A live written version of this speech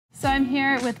So I'm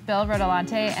here with Bill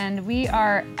Rodolante, and we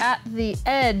are at the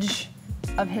edge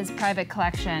of his private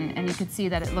collection, and you can see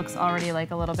that it looks already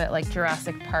like a little bit like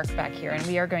Jurassic Park back here, and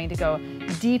we are going to go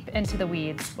deep into the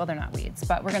weeds. Well, they're not weeds,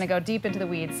 but we're going to go deep into the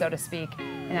weeds, so to speak,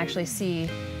 and actually see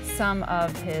some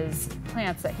of his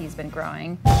plants that he's been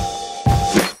growing.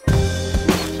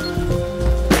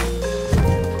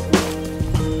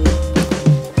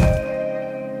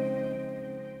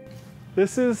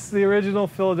 This is the original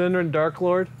philodendron Dark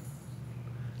Lord.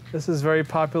 This is very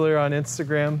popular on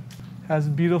Instagram. Has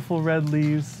beautiful red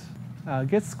leaves.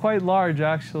 Gets quite large,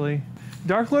 actually.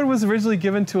 Dark Lord was originally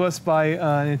given to us by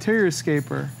an interior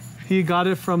scaper. He got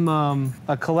it from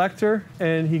a collector,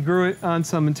 and he grew it on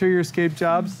some interior scape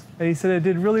jobs. And he said it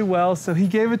did really well, so he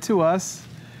gave it to us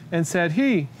and said,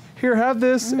 "Hey, here, have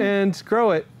this and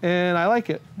grow it." And I like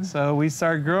it. So we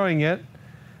started growing it.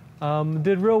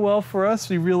 Did real well for us.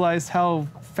 We realized how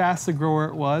fast a grower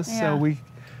it was, so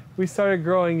we started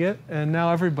growing it, and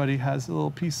now everybody has a little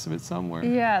piece of it somewhere.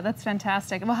 Yeah, that's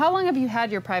fantastic. Well, how long have you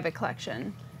had your private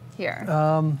collection here?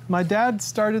 My dad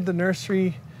started the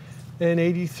nursery in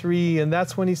 '83, and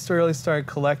that's when he really started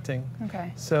collecting.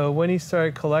 Okay. So when he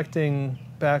started collecting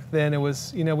back then, it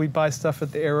was, you know, we'd buy stuff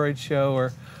at the Aroids show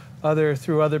or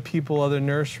through other people, other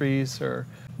nurseries, or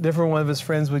different one of his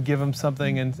friends would give him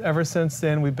something, and ever since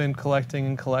then we've been collecting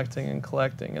and collecting and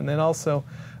collecting. And then also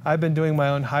I've been doing my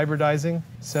own hybridizing,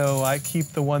 so I keep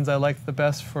the ones I like the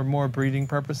best for more breeding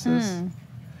purposes.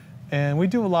 And we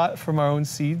do a lot from our own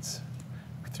seeds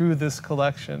through this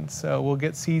collection. So we'll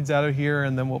get seeds out of here,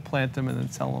 and then we'll plant them and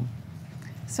then sell them.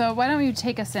 So why don't you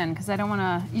take us in, because I don't want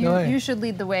to, you should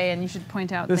lead the way and you should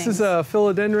point out things. This is a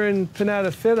philodendron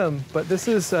pinnatophytum, but this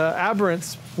is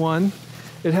aberrant one.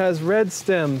 It has red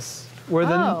stems, where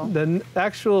the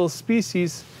actual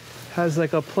species has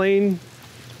like a plain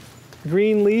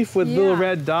green leaf with little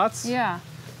red dots. Yeah.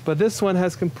 But this one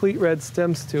has complete red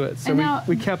stems to it, so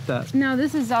we kept that. Now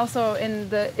this is also in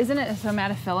the, isn't it a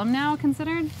thimatophyllum now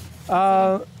considered?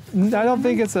 I don't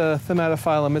think it's a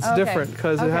thimatophyllum. It's different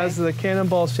because it has the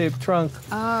cannonball-shaped trunk.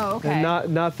 Oh, okay.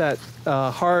 And not that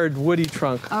hard woody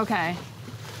trunk. Okay.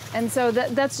 And so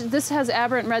this has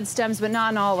aberrant red stems, but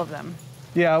not in all of them.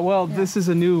 Yeah, well, this is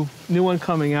a new one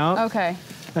coming out. Okay.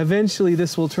 Eventually,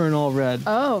 this will turn all red.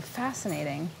 Oh,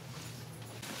 fascinating.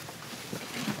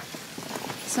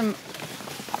 Some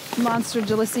monster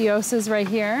deliciosas right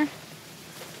here.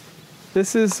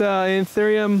 This is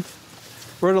Anthurium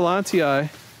rhodolantii.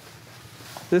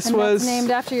 This was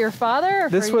named after your father, or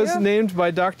this for was you? named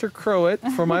by Dr. Crowett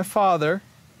for my father.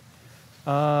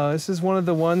 This is one of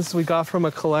the ones we got from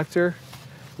a collector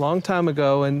a long time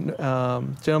ago, and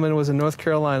gentleman was in North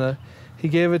Carolina. He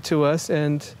gave it to us,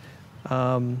 and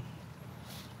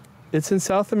it's in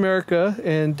South America,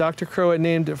 and Dr. Crowett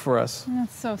named it for us.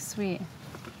 That's so sweet.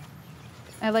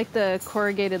 I like the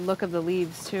corrugated look of the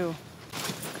leaves too.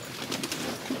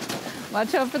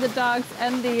 Watch out for the dogs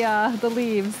and the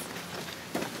leaves.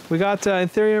 We got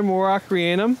Anthurium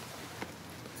warocreanum.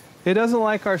 It doesn't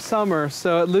like our summer,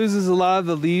 so it loses a lot of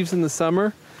the leaves in the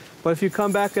summer. But if you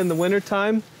come back in the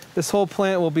wintertime, this whole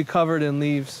plant will be covered in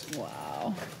leaves.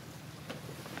 Wow.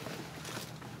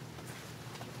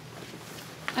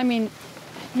 I mean,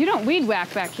 you don't weed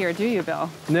whack back here, do you, Bill?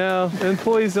 No,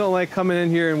 employees don't like coming in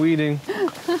here and weeding.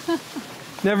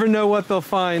 Never know what they'll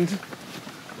find.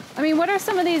 I mean, what are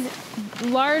some of these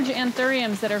large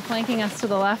anthuriums that are flanking us to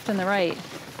the left and the right?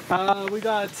 We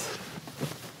got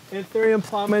Anthurium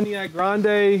plowmanii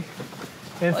grande,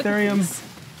 Anthurium.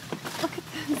 Look at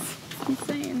this. It's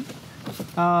insane.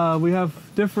 We have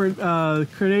different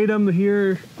crenatum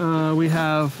here. We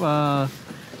have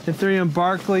Anthurium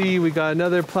Barkley. We got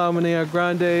another plowmanii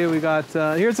grande. We got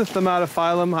here's a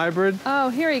thimatophyllum hybrid. Oh,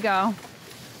 here you go.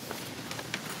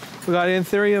 We got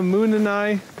Anthurium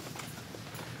moonini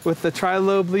with the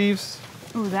trilobe leaves.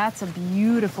 Oh, that's a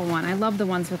beautiful one. I love the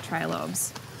ones with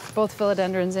trilobes. Both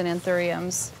philodendrons and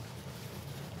anthuriums.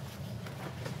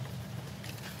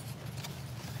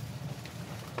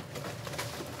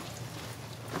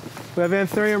 We have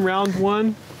Anthurium round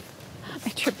one. I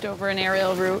tripped over an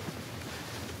aerial root.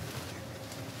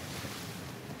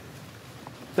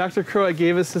 Dr. Crowett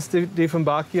gave us this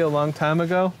Dieffenbachia a long time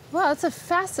ago. Wow, that's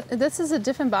this is a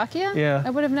Dieffenbachia? Yeah. I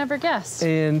would have never guessed.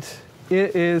 And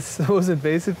it is the most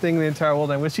invasive thing in the entire world.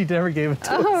 I wish he never gave it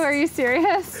to us. Oh, are you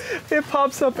serious? It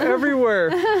pops up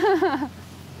everywhere.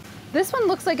 This one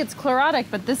looks like it's chlorotic,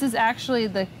 but this is actually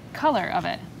the color of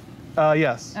it.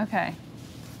 Yes. Okay.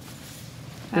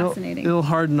 Fascinating. It'll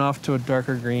harden off to a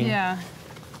darker green. Yeah.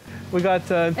 We got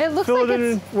it looks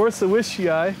Philodendron like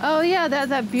Warsawischii. Oh yeah,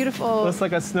 that beautiful. Looks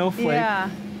like a snowflake. Yeah.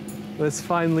 With its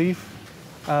fine leaf.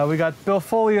 We got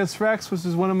Bilfolius rex, which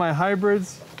is one of my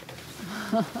hybrids.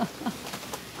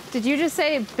 Did you just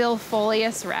say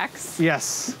Bilfolius rex?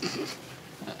 Yes.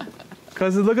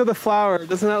 Because look at the flower.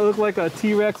 Doesn't that look like a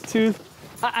T-Rex tooth?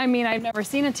 I mean, I've never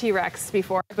seen a T-Rex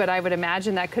before, but I would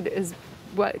imagine that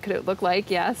what could it look like?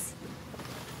 Yes.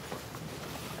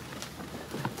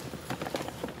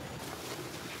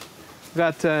 We've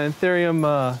got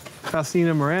Anthurium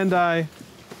Calcina mirandi.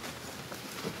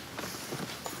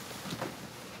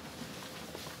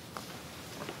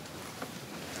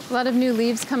 A lot of new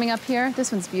leaves coming up here.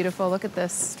 This one's beautiful. Look at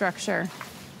this structure.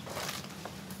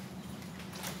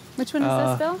 Which one is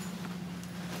this, Bill?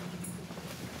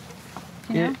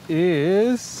 It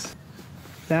is,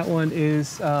 that one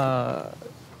is, I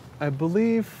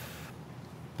believe,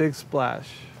 Big Splash.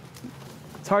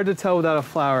 It's hard to tell without a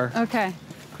flower. Okay.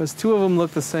 Because two of them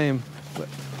look the same. But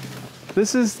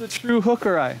this is the true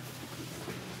hooker eye.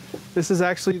 This is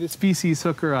actually the species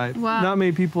hooker eye. Wow. Not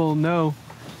many people know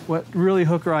what really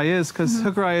hooker eye is, because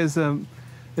hooker eye is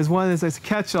one that's a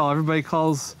catch-all. Everybody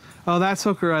calls, oh, that's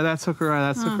hooker eye, that's hooker eye,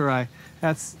 that's hooker eye.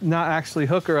 That's not actually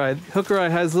hooker eye. Hooker eye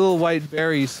has little white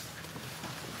berries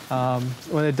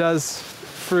when it does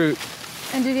fruit.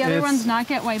 And do the other ones not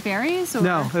get white berries? Or?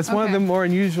 No, it's one of the more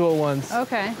unusual ones.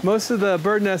 Okay. Most of the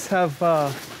bird nests have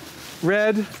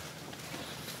red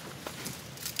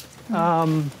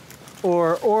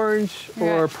or orange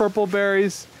or purple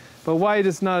berries, but white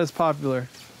is not as popular.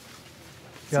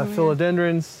 You got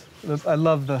philodendrons. I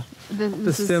love the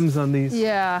stems on these.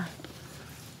 Yeah.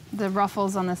 The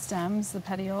ruffles on the stems, the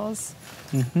petioles.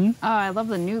 Mm-hmm. Oh, I love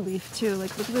the new leaf too.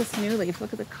 Like, look at this new leaf.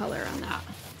 Look at the color on that.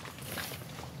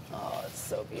 Oh, it's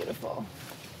so beautiful.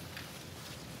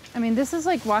 I mean, this is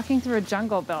like walking through a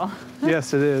jungle, Bill.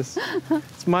 Yes, it is.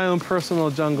 It's my own personal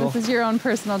jungle. This is your own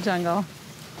personal jungle.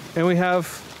 And we have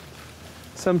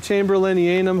some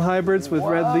Chamberlainianum hybrids with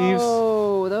red leaves.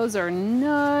 Oh, those are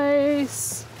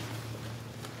nice.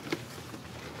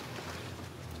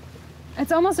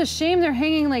 It's almost a shame they're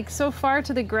hanging like so far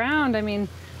to the ground. I mean,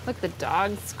 look, the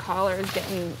dog's collar is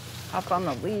getting up on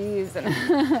the leaves. And,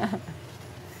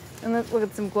 and look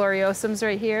at some gloriosums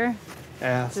right here.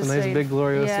 Yeah, some nice big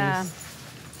gloriosums. Yeah,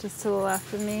 just to the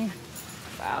left of me.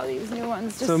 Wow, these new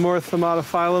ones. Just some more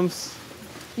Thermatophyllums.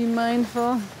 be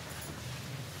mindful.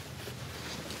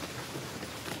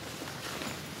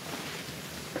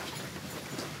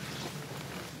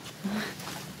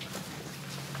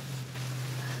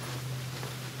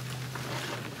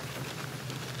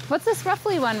 What's this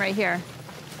roughly one right here?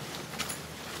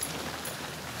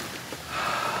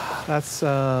 That's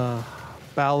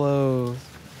Balachianum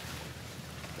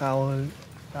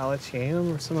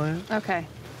or something like that. Okay.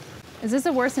 Is this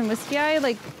a worse than whiskey eye,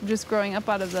 like just growing up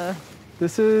out of the...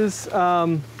 This is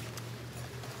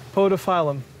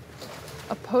Podophyllum.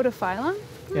 A podophyllum?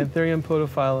 Anthurium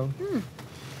podophyllum.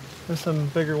 There's some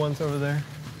bigger ones over there.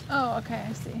 Oh, okay,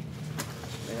 I see.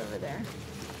 Right over there.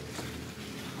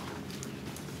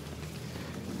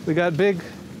 We got big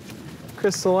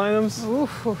crystallinums.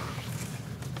 Ooh.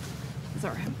 These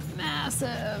are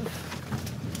massive.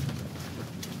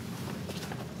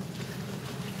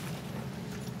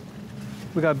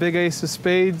 We got big ace of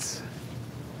spades.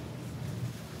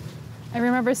 I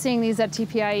remember seeing these at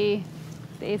TPIE,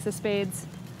 the ace of spades.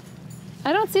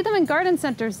 I don't see them in garden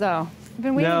centers though. I've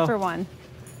been waiting for one.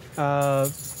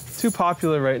 Too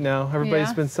popular right now.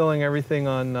 Everybody's been selling everything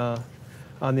on the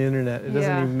internet. It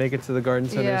doesn't even make it to the garden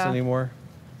centers anymore.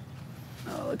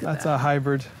 Oh, look at That's that. a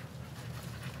hybrid.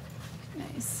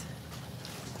 Nice.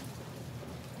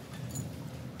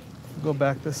 Go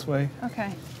back this way.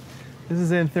 Okay. This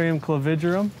is Anthurium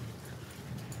clavigerum.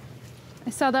 I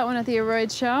saw that one at the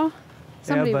Aroids show.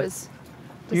 Somebody but was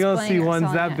you don't see displaying or ones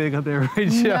selling that it. big at the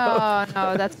Aroids show.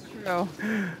 No, that's true.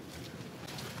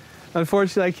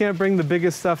 Unfortunately, I can't bring the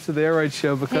biggest stuff to the Aroids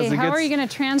show because Hey, it how are you gets going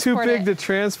to transport too big to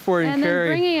transport and carry.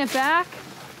 then bringing it back?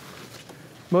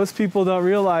 Most people don't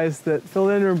realize that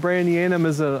Philodendron bryandianum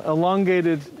is an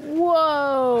elongated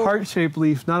Whoa. heart-shaped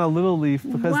leaf, not a little leaf,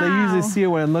 because they usually see it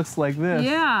when it looks like this.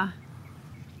 Yeah.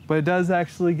 But it does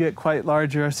actually get quite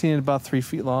larger. I've seen it about 3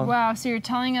 feet long. Wow, so you're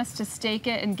telling us to stake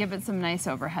it and give it some nice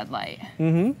overhead light.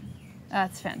 Mm-hmm.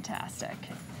 That's fantastic.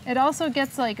 It also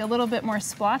gets like a little bit more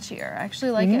splotchier. I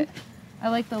actually like it. I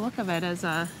like the look of it as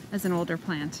an older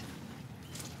plant.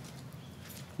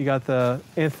 You got the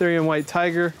Anthurium white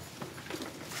tiger.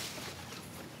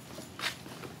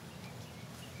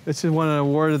 This is won an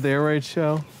award at the Aroids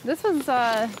show. This one's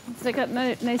it's like a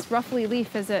nice ruffly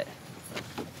leaf. Is it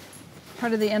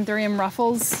part of the Anthurium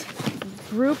ruffles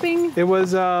grouping? It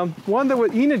was one that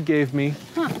Enid gave me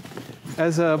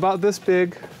as about this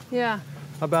big. Yeah.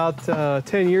 about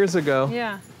 10 years ago.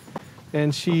 Yeah.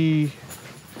 And she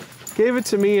gave it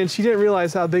to me, and she didn't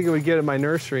realize how big it would get at my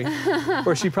nursery.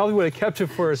 Or she probably would have kept it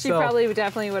for herself. She probably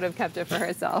definitely would have kept it for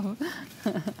herself.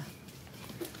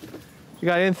 You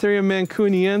got Anthurium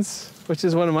mancunians, which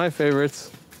is one of my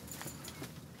favorites.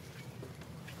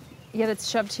 Yet it's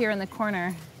shoved here in the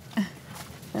corner.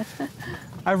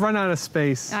 I've run out of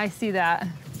space. I see that.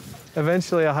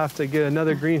 Eventually I'll have to get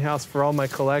another greenhouse for all my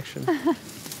collection.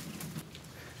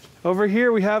 Over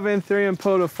here we have Anthurium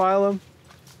podophyllum.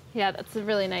 Yeah, that's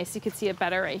really nice. You can see it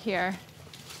better right here.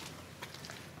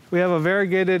 We have a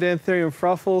variegated Anthurium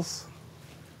fruffles.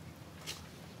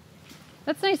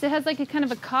 That's nice. It has like a kind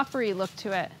of a coppery look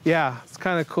to it. Yeah, it's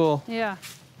kind of cool. Yeah.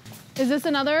 Is this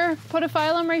another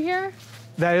podophyllum right here?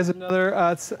 That is another,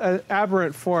 it's an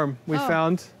aberrant form we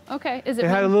found. Okay. Is It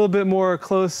had a little bit more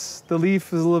close, the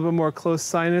leaf is a little bit more close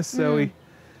sinus, so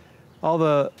all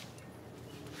the,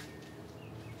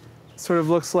 sort of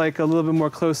looks like a little bit more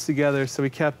close together, so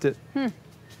we kept it.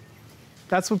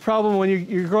 That's the problem when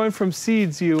you're growing from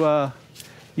seeds, you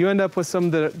end up with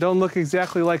some that don't look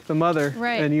exactly like the mother.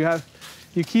 Right. And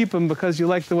you keep them because you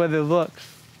like the way they look.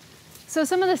 So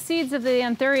some of the seeds of the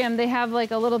Anthurium, they have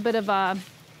like a little bit of a,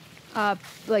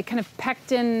 like kind of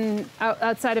pectin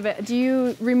outside of it. Do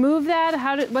you remove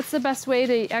that? What's the best way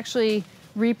to actually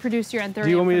reproduce your Anthurium? Do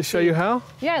you want me to show you how?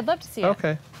 Yeah, I'd love to see it.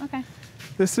 Okay. Okay.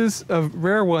 This is a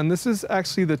rare one. This is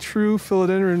actually the true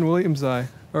Philodendron williamsi,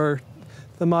 or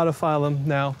the Monophyllum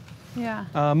now. Yeah.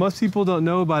 Most people don't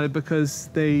know about it because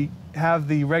they have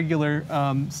the regular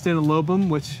Stenolobum,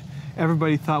 which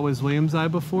everybody thought was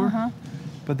williamsi before.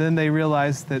 But then they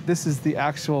realized that this is the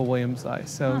actual williamsi,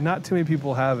 so not too many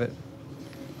people have it.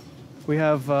 We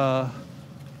have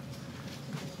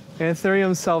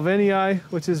Anthurium salvinii,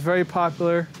 which is very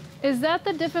popular. Is that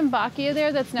the Dieffenbachia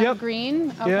there that's now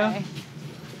green? Okay. Yeah.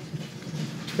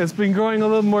 It's been growing a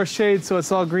little more shade, so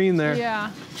it's all green there.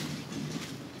 Yeah.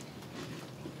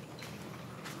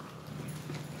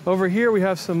 Over here we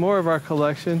have some more of our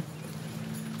collection.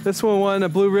 This one won a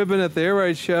blue ribbon at the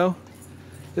Aroids show.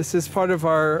 This is part of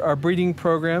our breeding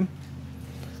program.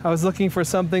 I was looking for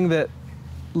something that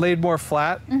laid more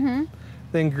flat,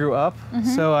 then grew up,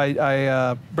 so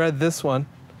I bred this one.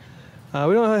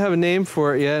 We don't have a name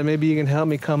for it yet. Maybe you can help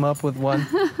me come up with one.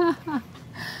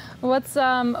 What's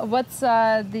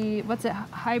it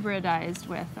hybridized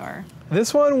with, or?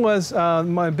 This one was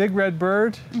my big red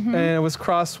bird, and it was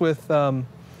crossed with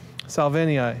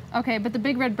salvinii. Okay, but the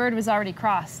big red bird was already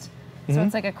crossed. So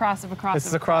it's like a cross of a cross.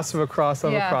 It's a cross of a cross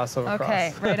of a cross of a cross.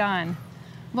 Okay, right on.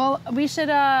 Well, we should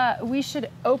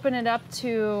open it up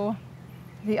to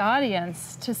the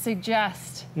audience to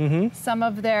suggest some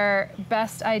of their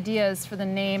best ideas for the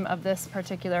name of this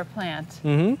particular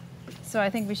plant. So I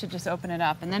think we should just open it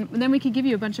up, and then we could give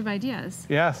you a bunch of ideas.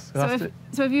 Yes.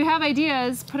 So if you have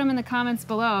ideas, put them in the comments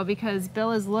below, because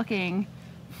Bill is looking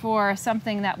for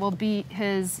something that will beat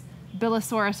his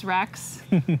Billosaurus Rex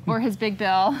or his Big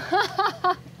Bill.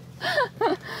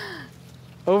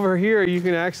 Over here you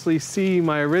can actually see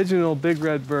my original big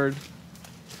red bird.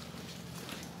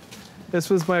 This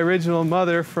was my original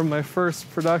mother from my first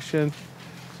production,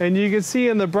 and you can see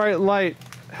in the bright light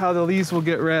how the leaves will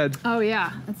get red. Oh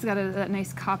yeah, it's got that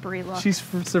nice coppery look. She's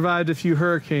survived a few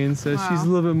hurricanes, so she's a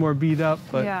little bit more beat up.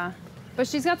 But yeah, but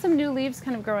she's got some new leaves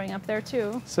kind of growing up there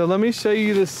too. So let me show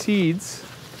you the seeds.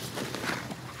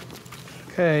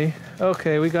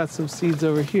 Okay, we got some seeds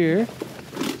over here.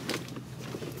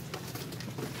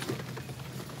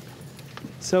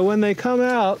 So when they come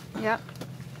out,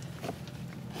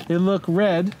 they look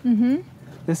red.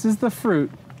 This is the fruit.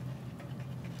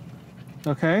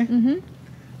 Okay?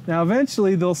 Now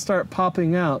eventually they'll start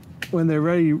popping out when they're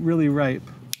really ripe.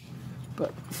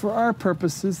 But for our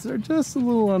purposes, they're just a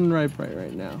little unripe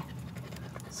right now.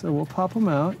 So we'll pop them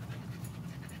out.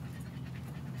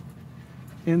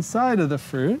 Inside of the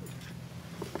fruit,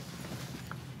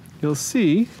 you'll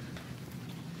see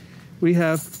we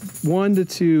have 1 to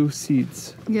 2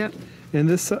 seeds. Yep. In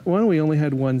this one, we only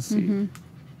had 1 seed.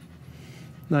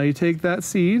 Now you take that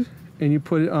seed and you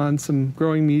put it on some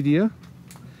growing media,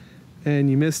 and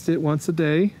you mist it once a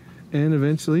day, and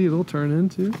eventually it'll turn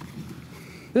into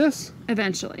this.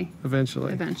 Eventually.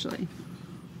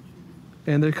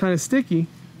 And they're kind of sticky.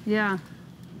 Yeah.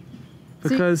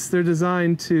 Because they're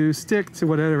designed to stick to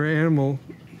whatever animal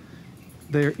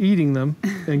they're eating them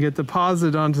and get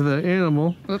deposited onto the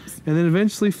animal. Oops. And then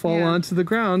eventually fall onto the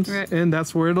ground, and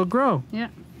that's where it'll grow. Yeah.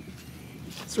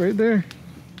 It's right there.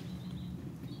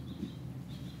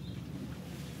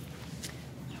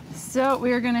 So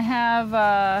we're going to have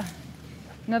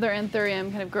another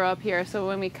Anthurium kind of grow up here. So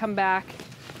when we come back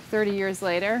 30 years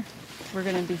later, we're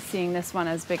going to be seeing this one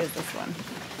as big as this one.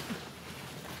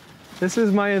 This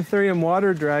is my Anthurium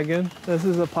water dragon. This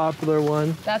is a popular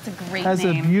one. That's a great Has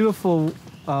name. a beautiful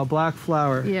black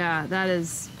flower. Yeah, that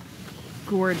is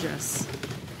gorgeous.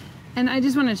 And I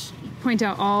just want to point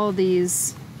out all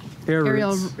these air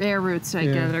roots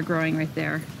that are growing right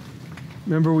there.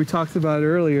 Remember we talked about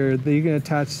earlier that you can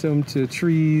attach them to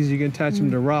trees, you can attach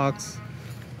them to rocks,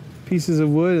 pieces of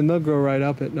wood, and they'll grow right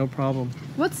up it, no problem.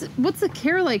 What's the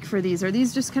care like for these? Are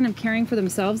these just kind of caring for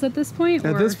themselves at this point?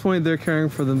 At this point, they're caring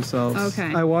for themselves.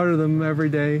 Okay. I water them every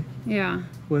day. Yeah.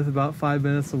 With about 5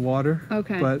 minutes of water.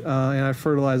 Okay. But and I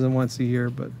fertilize them once a year,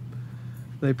 but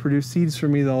they produce seeds for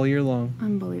me all year long.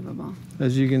 Unbelievable.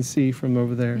 As you can see from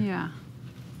over there. Yeah.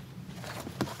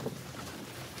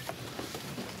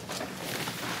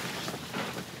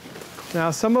 Now,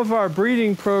 some of our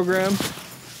breeding program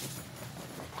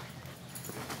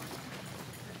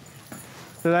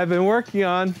that I've been working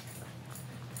on.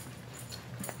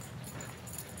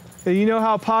 And you know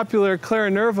how popular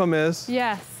Clarinervum is?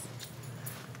 Yes.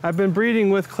 I've been breeding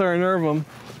with Clarinervum.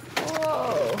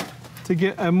 Whoa. To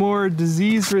get a more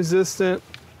disease-resistant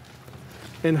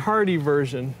and hardy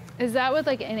version. Is that with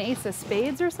like an ace of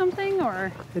spades or something,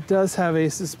 or? It does have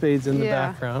ace of spades in the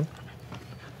background.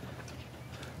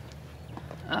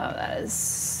 Oh, that is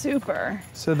super.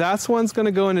 So that's one's going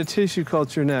to go into tissue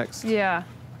culture next. Yeah.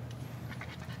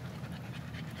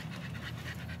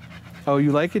 Oh,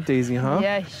 you like it, Daisy, huh?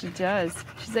 Yeah, she does.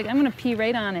 She's like, I'm going to pee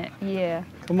right on it. Yeah.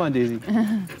 Come on, Daisy.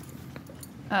 Oh,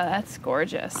 that's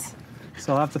gorgeous.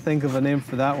 So I'll have to think of a name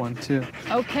for that one, too.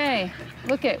 Okay.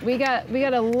 Look it. We got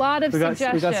a lot of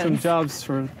suggestions. We got some jobs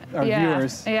for our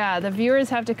viewers. Yeah, the viewers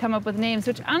have to come up with names,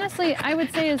 which honestly, I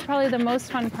would say is probably the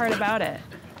most fun part about it.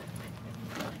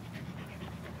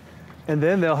 And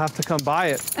then they'll have to come buy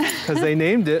it because they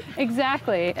named it.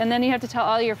 Exactly. And then you have to tell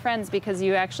all your friends because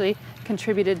you actually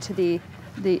contributed to the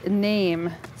name.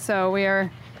 So we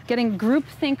are getting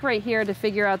groupthink right here to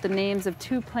figure out the names of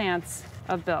 2 plants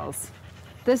of Bill's.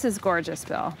 This is gorgeous,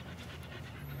 Bill.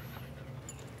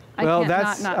 Well, I can't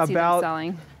that's not see them about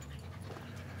selling.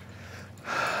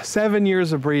 7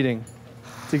 years of breeding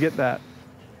to get that.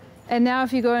 And now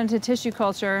if you go into tissue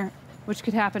culture, which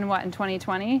could happen, what, in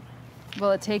 2020?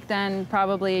 Will it take then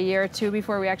probably a year or 2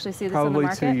 before we actually see this on the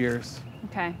market? Probably 2 years.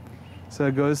 Okay. So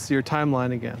it goes to your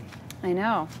timeline again. I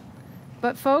know.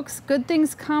 But folks, good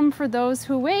things come for those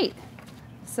who wait.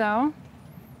 So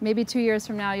maybe 2 years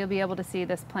from now, you'll be able to see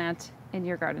this plant in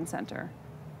your garden center.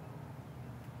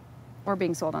 Or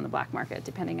being sold on the black market,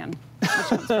 depending on which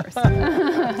comes first.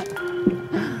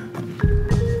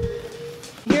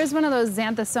 Here's one of those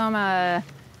Xanthosoma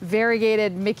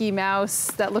variegated Mickey Mouse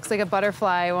that looks like a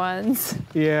butterfly ones.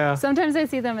 Yeah. Sometimes I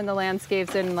see them in the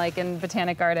landscapes and like in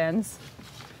botanic gardens.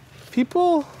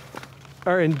 People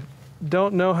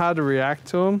don't know how to react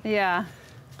to them. Yeah.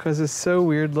 Because it's so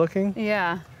weird looking.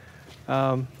 Yeah.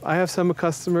 I have some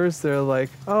customers, they're like,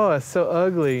 oh, it's so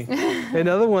ugly. And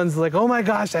other ones like, oh my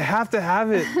gosh, I have to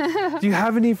have it. Do you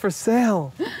have any for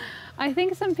sale? I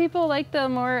think some people like the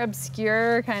more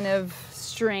obscure, kind of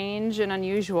strange and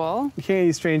unusual. You can't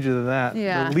get stranger than that.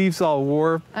 Yeah. The leaves all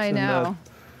warped. I know.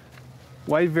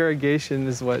 White variegation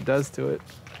is what it does to it.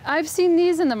 I've seen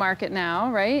these in the market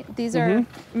now, right? These are,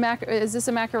 is this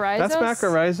a Macrorhizos? That's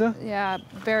Macrorhiza. Yeah,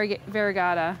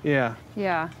 variegata. Yeah.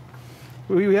 Yeah.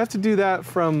 We have to do that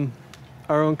from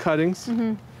our own cuttings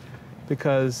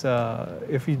because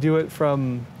if you do it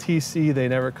from TC, they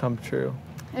never come true.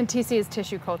 And TC is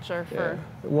tissue culture for...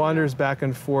 It wanders back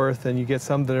and forth, and you get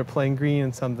some that are plain green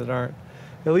and some that aren't.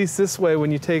 At least this way,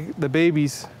 when you take the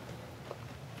babies,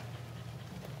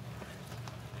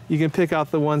 you can pick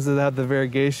out the ones that have the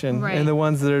variegation, and the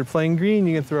ones that are plain green,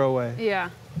 you can throw away. Yeah.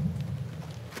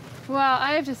 Well,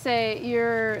 I have to say,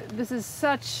 this is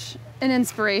such an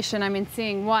inspiration. I mean,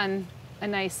 seeing a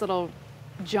nice little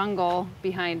jungle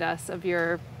behind us of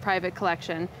your private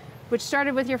collection, which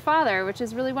started with your father, which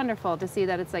is really wonderful to see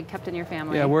that it's like kept in your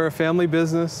family. Yeah, we're a family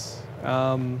business.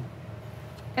 And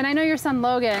I know your son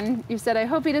Logan, you said, I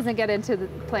hope he doesn't get into the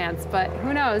plants, but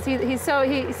who knows? He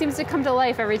seems to come to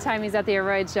life every time he's at the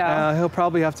Aroids show. He'll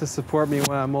probably have to support me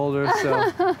when I'm older, so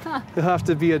he'll have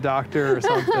to be a doctor or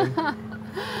something.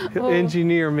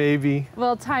 Engineer, maybe.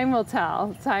 Well, time will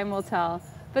tell. Time will tell.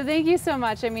 But thank you so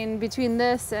much. I mean, between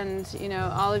this and, you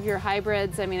know, all of your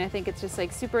hybrids, I mean, I think it's just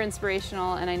like super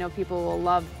inspirational, and I know people will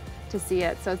love to see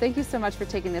it. So thank you so much for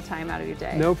taking the time out of your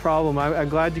day. No problem. I'm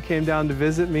glad you came down to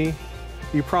visit me.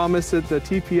 You promised at the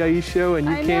TPIE show, and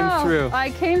you came through.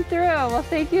 I came through. Well,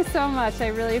 thank you so much. I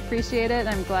really appreciate it.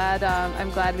 I'm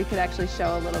glad we could actually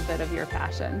show a little bit of your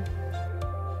passion.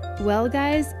 Well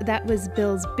guys, that was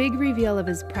Bill's big reveal of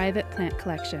his private plant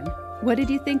collection. What did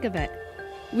you think of it?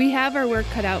 We have our work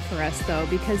cut out for us though,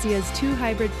 because he has 2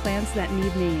 hybrid plants that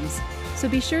need names. So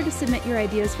be sure to submit your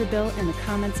ideas for Bill in the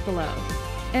comments below.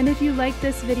 And if you like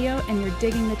this video and you're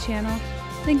digging the channel,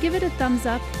 then give it a thumbs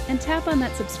up and tap on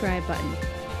that subscribe button.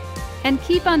 And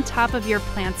keep on top of your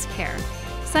plant's care.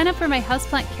 Sign up for my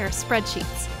houseplant care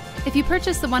spreadsheets. If you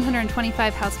purchase the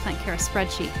 125 houseplant care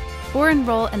spreadsheet or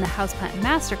enroll in the Houseplant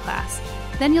Masterclass,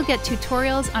 then you'll get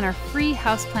tutorials on our free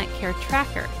houseplant care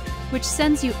tracker, which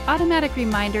sends you automatic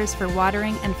reminders for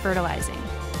watering and fertilizing.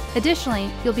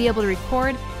 Additionally, you'll be able to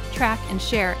record, track, and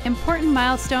share important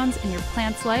milestones in your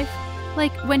plant's life,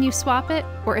 like when you swap it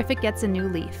or if it gets a new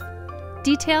leaf.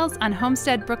 Details on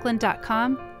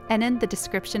homesteadbrooklyn.com and in the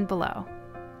description below.